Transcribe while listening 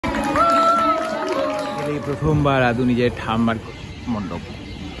প্রথমবার আদু নিজের ঠাম্মার মণ্ডপ।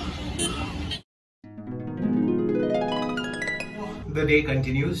 The day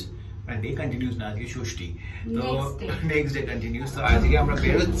continues. Day continues না, আজকে ষষ্ঠী, তো নেক্সট ডে কন্টিনিউস। তো আজকে আমরা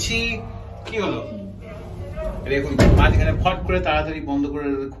বেরোচ্ছি। কি হলো দেখুন, মাঝখানে ফট করে তাড়াতাড়ি বন্ধ করে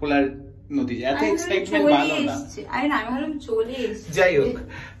খোলার নদী, এত এক্সাইটমেন্ট ভালো না। আরে না, আমি ভাবলাম চলে এসেছি। যাই হোক,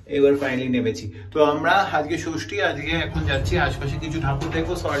 এবার ফাইনালি নেমেছি। তো আমরা আজকে ষষ্ঠী, আজকে এখন যাচ্ছি আশপাশে কিছু ঠাকুর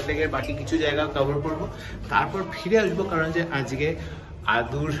দেখবো, সল্ট লেকের বাকি কিছু জায়গা কভার করবো, তারপর ফিরে আসবো, কারণ যে আজকে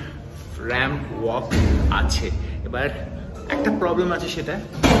আদুর র্যাম্প ওয়াক আছে। এবার একটা প্রবলেম আছে, সেটা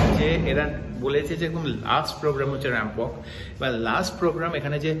যে এরা বলেছে যে একদম লাস্ট প্রোগ্রাম হচ্ছে র্যাম্প ওয়াক। এবার লাস্ট প্রোগ্রাম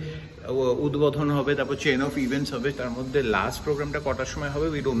এখানে যে উদ্বোধন হবে, তারপর চেন অফ ইভেন্টস হবে, তার মধ্যে লাস্ট প্রোগ্রামটা কটার সময় হবে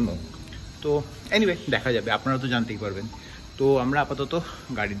উই ডোন্ট নো। তো এনিওয়ে দেখা যাবে, আপনারা তো জানতেই পারবেন। তো আমরা আপাতত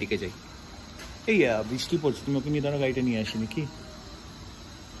গাড়ির দিকে যাই। এই বৃষ্টি পড়ছে, তুমি ওকে নিয়ে ধরো গাড়িটা নিয়ে আসিনি কি?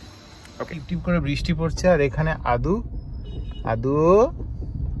 ওকে, টিপ করে বৃষ্টি পড়ছে, আর এখানে আদু আদু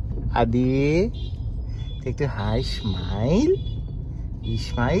আদি একটু হাই স্মাইল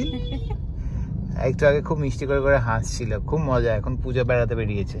স্মাইল। একটু আগে খুব মিষ্টি করে করে হাসছিল, খুব মজা। এখন পূজা বেড়াতে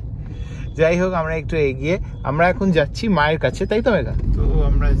বেরিয়েছে। যাই হোক, আমরা একটু এগিয়ে, আমরা এখন যাচ্ছি মায়ের কাছে, তাই তো মেঘা? তো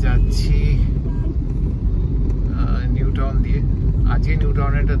আমরা যাচ্ছি নিউ টাউন দিয়ে। আজকে নিউ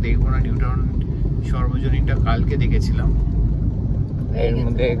টাউনেরটা দেখবো না, নিউ টাউন সর্বজনীনটা কালকে দেখেছিলাম, এর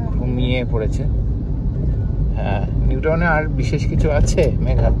মধ্যে ঘুমিয়ে পড়েছে। হ্যাঁ, নিউ টাউনে আর বিশেষ কিছু আছে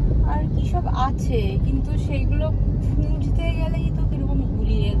মেঘা? আর কি সব আছে, কিন্তু সেইগুলো খুঁজতে গেলেই তো কিরকম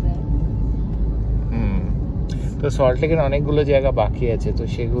গুলিয়ে যায়। তো সল্ট লেকের অনেকগুলো জায়গা বাকি আছে, তো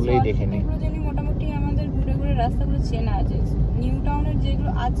সেগুলোই দেখে নিই। মোটামুটি আমাদের ঘুরে ঘুরে রাস্তাগুলো চেনা আছে। নিউ টাউনের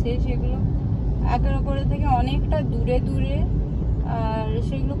যেগুলো আছে সেগুলো একের ওপরে থেকে অনেকটা দূরে দূরে, আর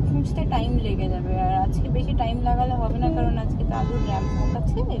সেগুলো খুঁজতে টাইম লেগে যাবে। আর আজকে বেশি টাইম লাগালে হবে না, কারণ আজকে তো আদুর র্যাম্প ওয়াক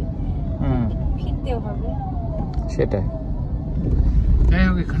আছে, ফিরতেও হবে। সেটাই। যাই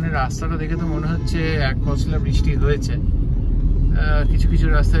হোক, এখানে রাস্তাটা দেখে তো মনে হচ্ছে এক পশলা বৃষ্টি হয়েছে। কিছু কিছু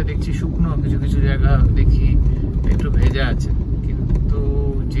রাস্তায় দেখছি শুকনো, কিছু কিছু জায়গা দেখি একটু ভেজা আছে। কিন্তু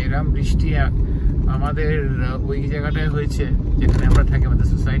যেরাম বৃষ্টি আমাদের ওই জায়গাটায় হয়েছে যেখানে আমরা থাকি, আমাদের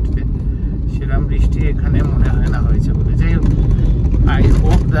সোসাইটিতে, সেরাম বৃষ্টি এখানে মনে হয় না হয়েছে বলে। যাই হোক, আই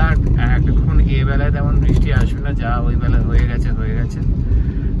হোপ দ্যাট এখন এ বেলায় তেমন বৃষ্টি আসবে না, যা ওই বেলায় হয়ে গেছে।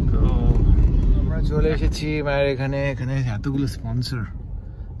 তো আমরা চলে এসেছি মায়ের এখানে। এখানে এতগুলো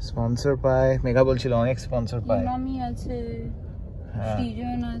স্পন্সর পায়, মেঘা বলছিল অনেক স্পন্সর পায়। মামি আছে,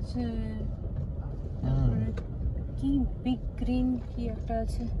 সিজন আছে, কি বিগ গ্রিন কি একটা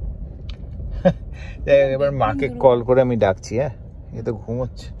আছে। এবার মাকে কল করে আমি ডাকছি। হ্যাঁ, এ তো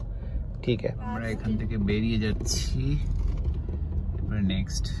ঘুমোচ্ছে। ঠিক আছে, আমরা এখান থেকে বেরিয়ে যাচ্ছি। এবার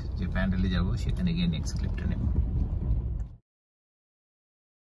নেক্সট যে প্যান্ডেলে যাব সেখানে গিয়ে নেক্সট ক্লিপটা নেব।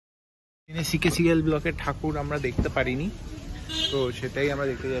 সিকেসিএল ব্লকের ঠাকুর আমরা দেখতে পারিনি, তো সেটাই আমরা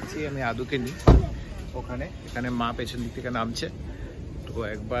দেখতে যাচ্ছি। আমি আদুকে নিই ওখানে, এখানে মা পেছন দিক থেকে নামছে। তো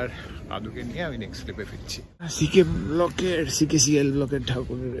একবার আদুকে নিয়ে আমি নেক্সট ক্লিপে ফিরছি। সিকেসিএল ব্লকের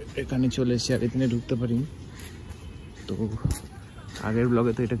ঠাকুর এখানে চলে এসেছি, আর এখানে ঢুকতে পারিনি। তো আগের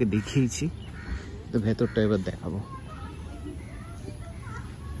ব্লগে তো এটাকে দেখিয়েছি, তো ভেতরটা এবার দেখাবো।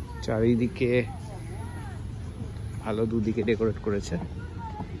 চারিদিকে ভালো, দুদিকে ডেকোরেট করেছে।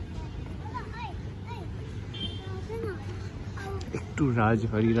 একটু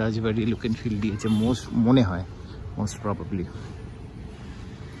রাজবাড়ি লুক এন্ড ফিল দিয়েছে মনে হয়, মোস্ট প্রবাবলি।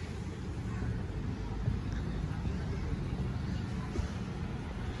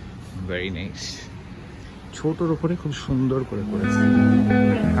 Very nice. ছোটর উপরে খুব সুন্দর করে করেছে,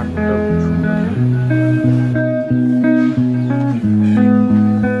 ঠাকুরটা খুব সুন্দর।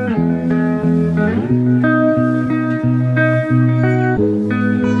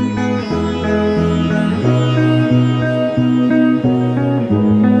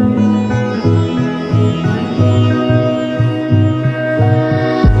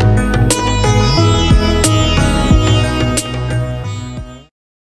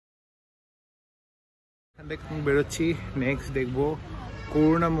 দেখুন বেরোচ্ছি, নেক্সট দেখবো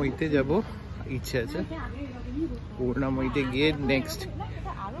করুণাময়ীতে যাব, ইচ্ছে আছে। করুণাময়ীতে গিয়ে নেক্সট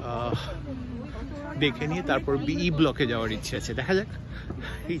দেখে নিয়ে তারপর বিই ব্লকে যাওয়ার ইচ্ছে আছে। দেখা যাক,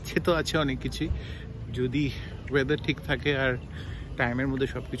 ইচ্ছে তো আছে অনেক কিছুই। যদি ওয়েদার ঠিক থাকে আর টাইমের মধ্যে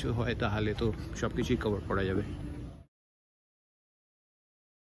সবকিছু হয়, তাহলে তো সবকিছুই কভার করা যাবে।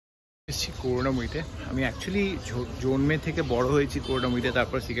 এসেছি করুণাময়ীতে। আমি অ্যাকচুয়ালি জন্মে থেকে বড় হয়েছি করুণাময়ীতে,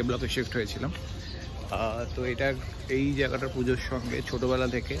 তারপর সিকে ব্লকে শিফট হয়েছিলাম। তো এটা এই জায়গাটার পুজোর সঙ্গে ছোটোবেলা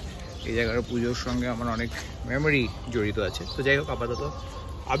থেকে এই জায়গাটার পুজোর সঙ্গে আমার অনেক মেমোরি জড়িত আছে। তো যাই হোক, আপাতত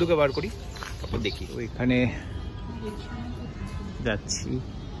আদুকে বার করি, তারপর দেখি। ওইখানে যাচ্ছি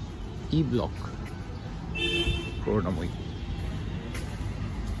ই ব্লক, করুণাময়ী।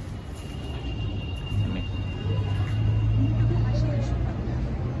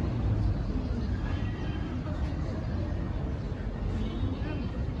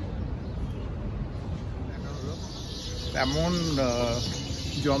 এমন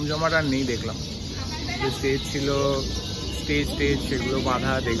জমজমাট আর নেই, দেখলাম স্টেজ ছিল, স্টেজ সেগুলো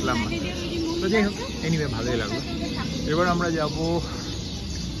বাঁধা দেখলাম না। তো যাই হোক, এনিওয়ে ভালোই লাগলো। এবার আমরা যাব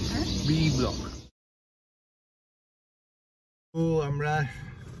বি ব্লক। তো আমরা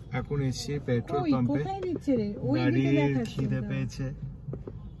এখন এসেছি পেট্রোল পাম্পে, গাড়ির খিদে পেয়েছে।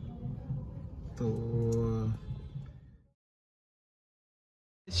 তো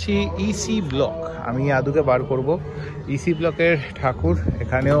ইসি ব্লক, আমি আদুকে বার করব। ইসি ব্লকের ঠাকুর,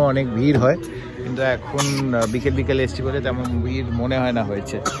 এখানেও অনেক ভিড় হয়, কিন্তু এখন বিকেল এসছি বলে তেমন ভিড় মনে হয় না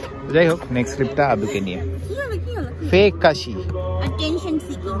হয়েছে। যাই হোক, নেক্সট ক্লিপটা আদুকে নিয়ে। ফেক কাশি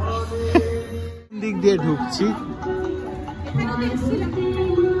দিক দিয়ে ঢুকছি।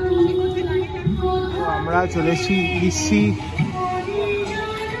 আমরা চলে এসেছি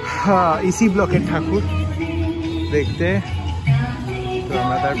ইসি ব্লকের ঠাকুর দেখতে। তো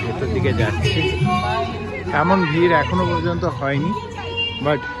আমরা তার ভেতর দিকে যাচ্ছি। এমন ভিড় এখনো পর্যন্ত হয়নি,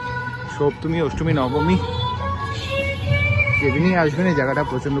 বাট সপ্তমী, অষ্টমী, নবমী যেদিনই আসবেন এই জায়গাটা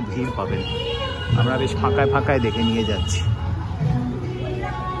প্রচন্ড ভিড় পাবেন। আমরা বেশ ফাঁকায় দেখে নিয়ে যাচ্ছি।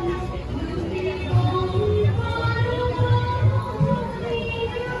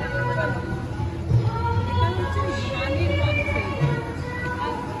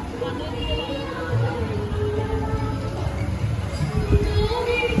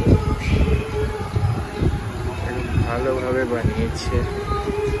 ভালোভাবে বানিয়েছে,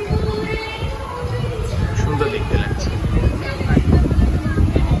 সুন্দর দেখতে লাগছে।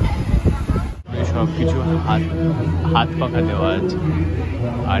 সবকিছু হাত পাখা দেওয়া আছে,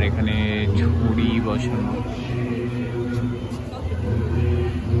 আর এখানে ঝুড়ি বসানো।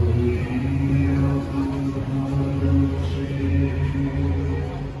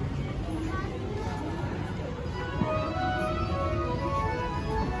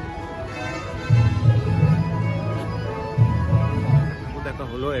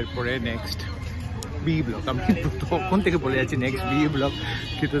 হলো এরপরে নেক্সট বি ব্লক। আমি তখন থেকে বলে যাচ্ছি নেক্সট বি ব্লক,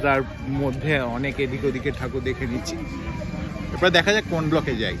 কিন্তু তার মধ্যে অনেক এদিক ওদিকে ঠাকুর দেখে নিচ্ছি। এরপর দেখা যাক কোন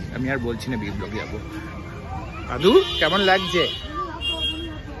ব্লকে যাই। আমি আর বলছি না বি ব্লকে যাবো। আদু কেমন লাগছে?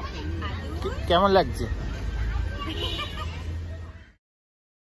 কেমন লাগছে?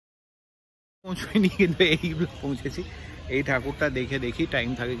 পৌঁছয়নি, কিন্তু এই ব্লক পৌঁছেছি। এই ঠাকুরটা দেখে দেখি টাইম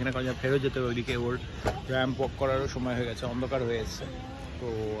থাকে কিনা, কারণ ফেরত যেতে হবে ওইদিকে। ওর র্যাম্প ওয়াক করারও সময় হয়ে গেছে, অন্ধকার হয়ে এসছে।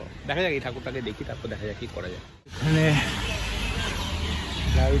 তো দেখা যাক, এই ঠাকুরটাকে দেখি, তারপর দেখা যাক কি করা যায়। এখানে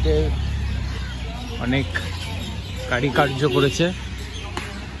লাইটের অনেক কারিকার্য করেছে।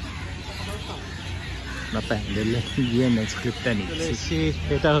 প্যান্ডেলে গিয়ে নেক্সট ক্লিপটা নিচ্ছি।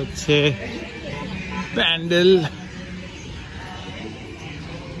 এটা হচ্ছে প্যান্ডেল।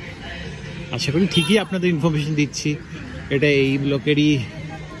 আশা করি ঠিকই আপনাদের ইনফরমেশন দিচ্ছি। এটা এই ব্লকেরই,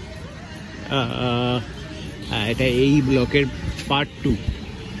 এটা এই ব্লকের পার্ট 2,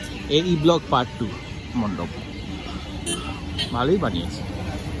 এই ব্লক পার্ট 2 মণ্ডপ। ভালোই বানিয়েছে।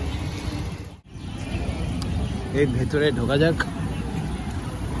 এর ভেতরে ঢোকা যাক।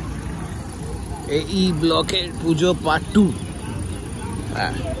 এই ব্লকের পুজো পার্ট 2।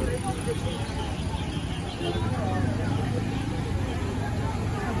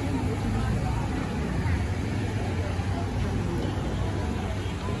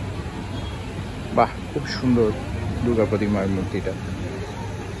 বাহ, খুব সুন্দর দুর্গা প্রতিমার মূর্তিটা।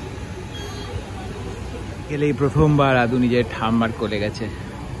 গেলেই প্রথমবার আদু নিজের ঠাম্মার কোলে গেছে।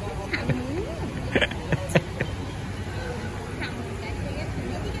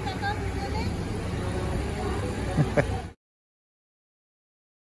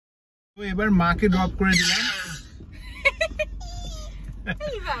 এবার মাকে ড্রপ করে দিলাম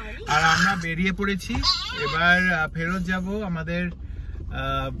আর আমরা বেরিয়ে পড়েছি। এবার ফেরত যাব আমাদের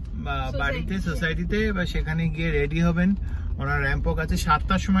বাড়িতে, সোসাইটিতে। এবার সেখানে গিয়ে রেডি হবেন। ওনার র্যাম্প ওয়াক আছে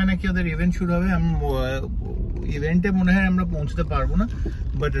 7টার সময় নাকি ওদের ইভেন্ট শুরু হবে। ইভেন্টে মনে হয় আমরা পৌঁছতে পারবো না,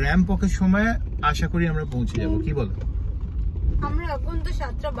 বাট র্যাম্প ওয়াকের সময় আশা করি আমরা পৌঁছে যাবো। কি বলো? আমরা এখন তো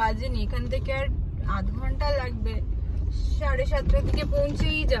 7টা বাজেনি, এখান থেকে আর আধ ঘন্টা লাগবে। 7:30টার দিকে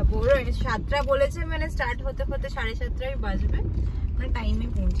পৌঁছেই যাবো। 7টা বলেছে, মানে স্টার্ট হতে 7:30টাই বাজবে, মানে টাইমে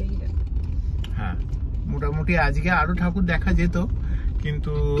পৌঁছেই যাবো। হ্যাঁ, মোটামুটি আজকে আরো ঠাকুর দেখা যেত,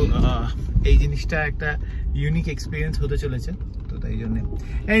 কিন্তু এই জিনিসটা একটা ইউনিক এক্সপিরিয়েন্স হতে চলেছে, তো তাই জন্য।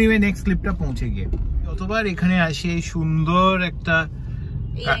 এনিওয়ে, নেক্সট ক্লিপটা পৌঁছে গিয়ে যতবার এখানে আসি এই সুন্দর একটা,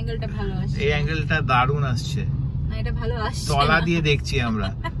 এই অ্যাঙ্গেলটা ভালো আসছে, এই অ্যাঙ্গেলটা দারুণ আসছে। এটা ভালো আসছে, তলা দিয়ে দেখছি আমরা।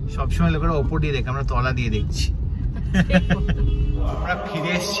 সবসময় লোকেরা ওপর দিয়ে দেখে, আমরা তলা দিয়ে দেখছি। আমরা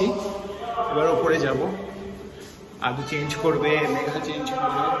ফিরে এসেছি, এবার ওপরে যাব। আদু চেঞ্জ করবে, মেঘা চেঞ্জ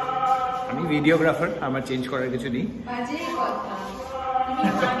করবে, আমি ভিডিওগ্রাফার, আমার চেঞ্জ করার কিছু নেই।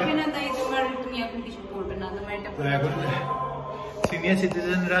 এখন সিনিয়র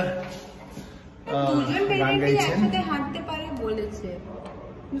সিটিজেনরা গান গাইছেন। হাঁটতে পারে বলেছে,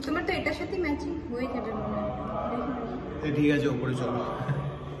 তোমার তো এটার সাথে ম্যাচিং হয়ে যাবে মনে হয়। ঠিক আছে, ওপরে চলো।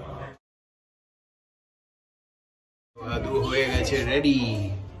 আদু হয়ে গেছে রেডি,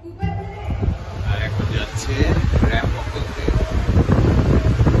 আর এখন যাচ্ছে র্যাম্প ওয়াক করতে।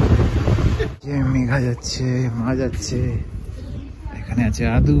 মেঘা যাচ্ছে, মা যাচ্ছে, এখানে আছে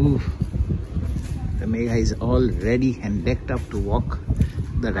আদু। Megha is all ready and decked up to walk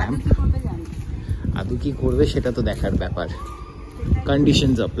the ramp. আদু কি করবে সেটা তো দেখার ব্যাপার,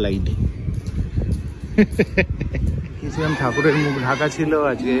 কন্ডিশনস অ্যাপ্লাইড। কিছুক্ষণ ঠাকুরের মুখ ঢাকা ছিল,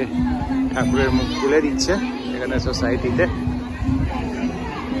 আজকে ঠাকুরের মুখ খুলে দিচ্ছে এখানে সোসাইটিতে।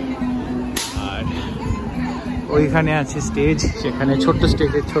 আর ওইখানে আছে স্টেজ, সেখানে ছোট্ট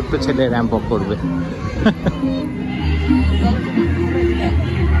স্টেজে ছোট্ট ছেলে র্যাম্প ওয়াক করবে।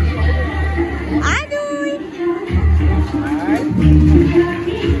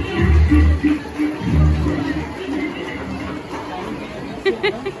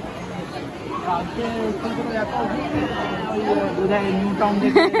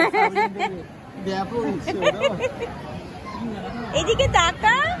 এদিকে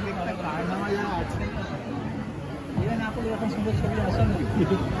তাকা,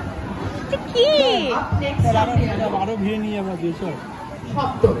 কি আরো ভিড়ে নিয়ে যাবো।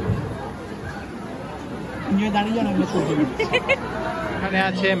 এখানে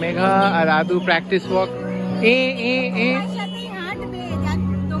আছে মেঘা আর আদু প্র্যাকটিস ওয়াক।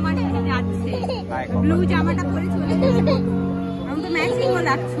 ব্লু জামাটা পরে চলে যাবে, আমি তো ম্যাচিংও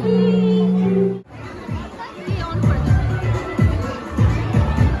রাখছি।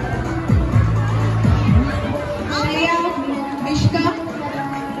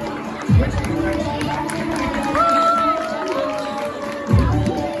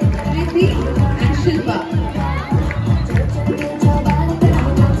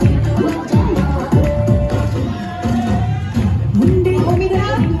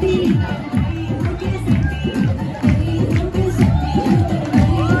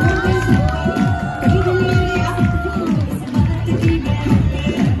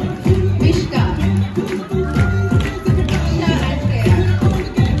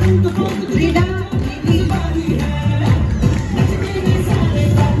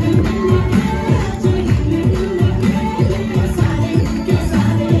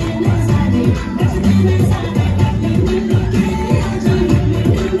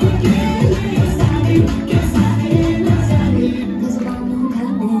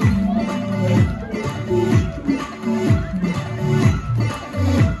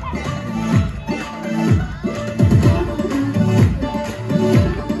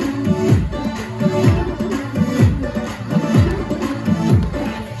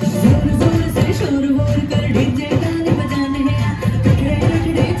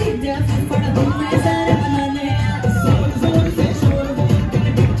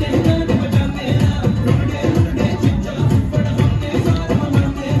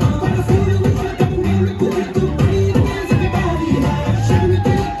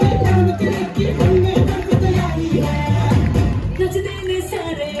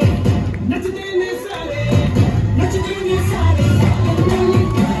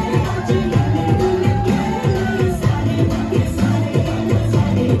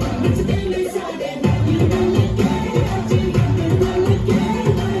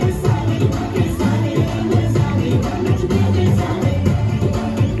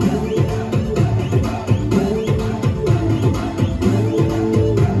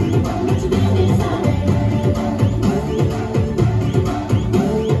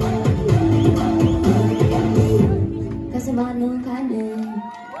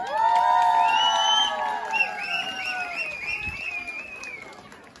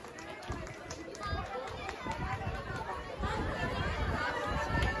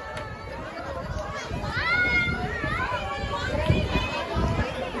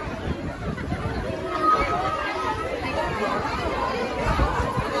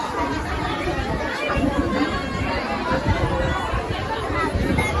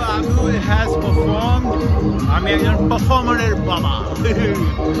 has performed. আমি একজন পারফর্মারের বাবা।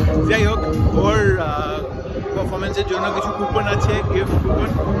 যাই হোক, ওর পারফরমেন্সের জন্য কিছু কুপন আছে, গিফট কুপন,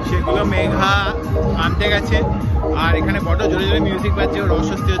 সেগুলো মেঘা আনতে গেছে। আর এখানে বড় জোরে জোরে মিউজিক বাজছে, ওর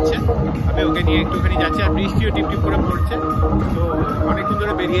অস্বস্তি হচ্ছে, আমি ওকে নিয়ে একটুখানি যাচ্ছি। আর বৃষ্টিও টিপ টিপ করে পড়ছে, তো অনেকক্ষণ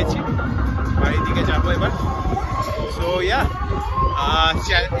ধরে বেরিয়েছি, বাড়ির দিকে যাবো এবার। সো ইয়া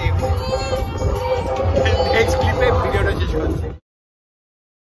নেক্সট ক্লিপে ভিডিওটা শেষ করছি।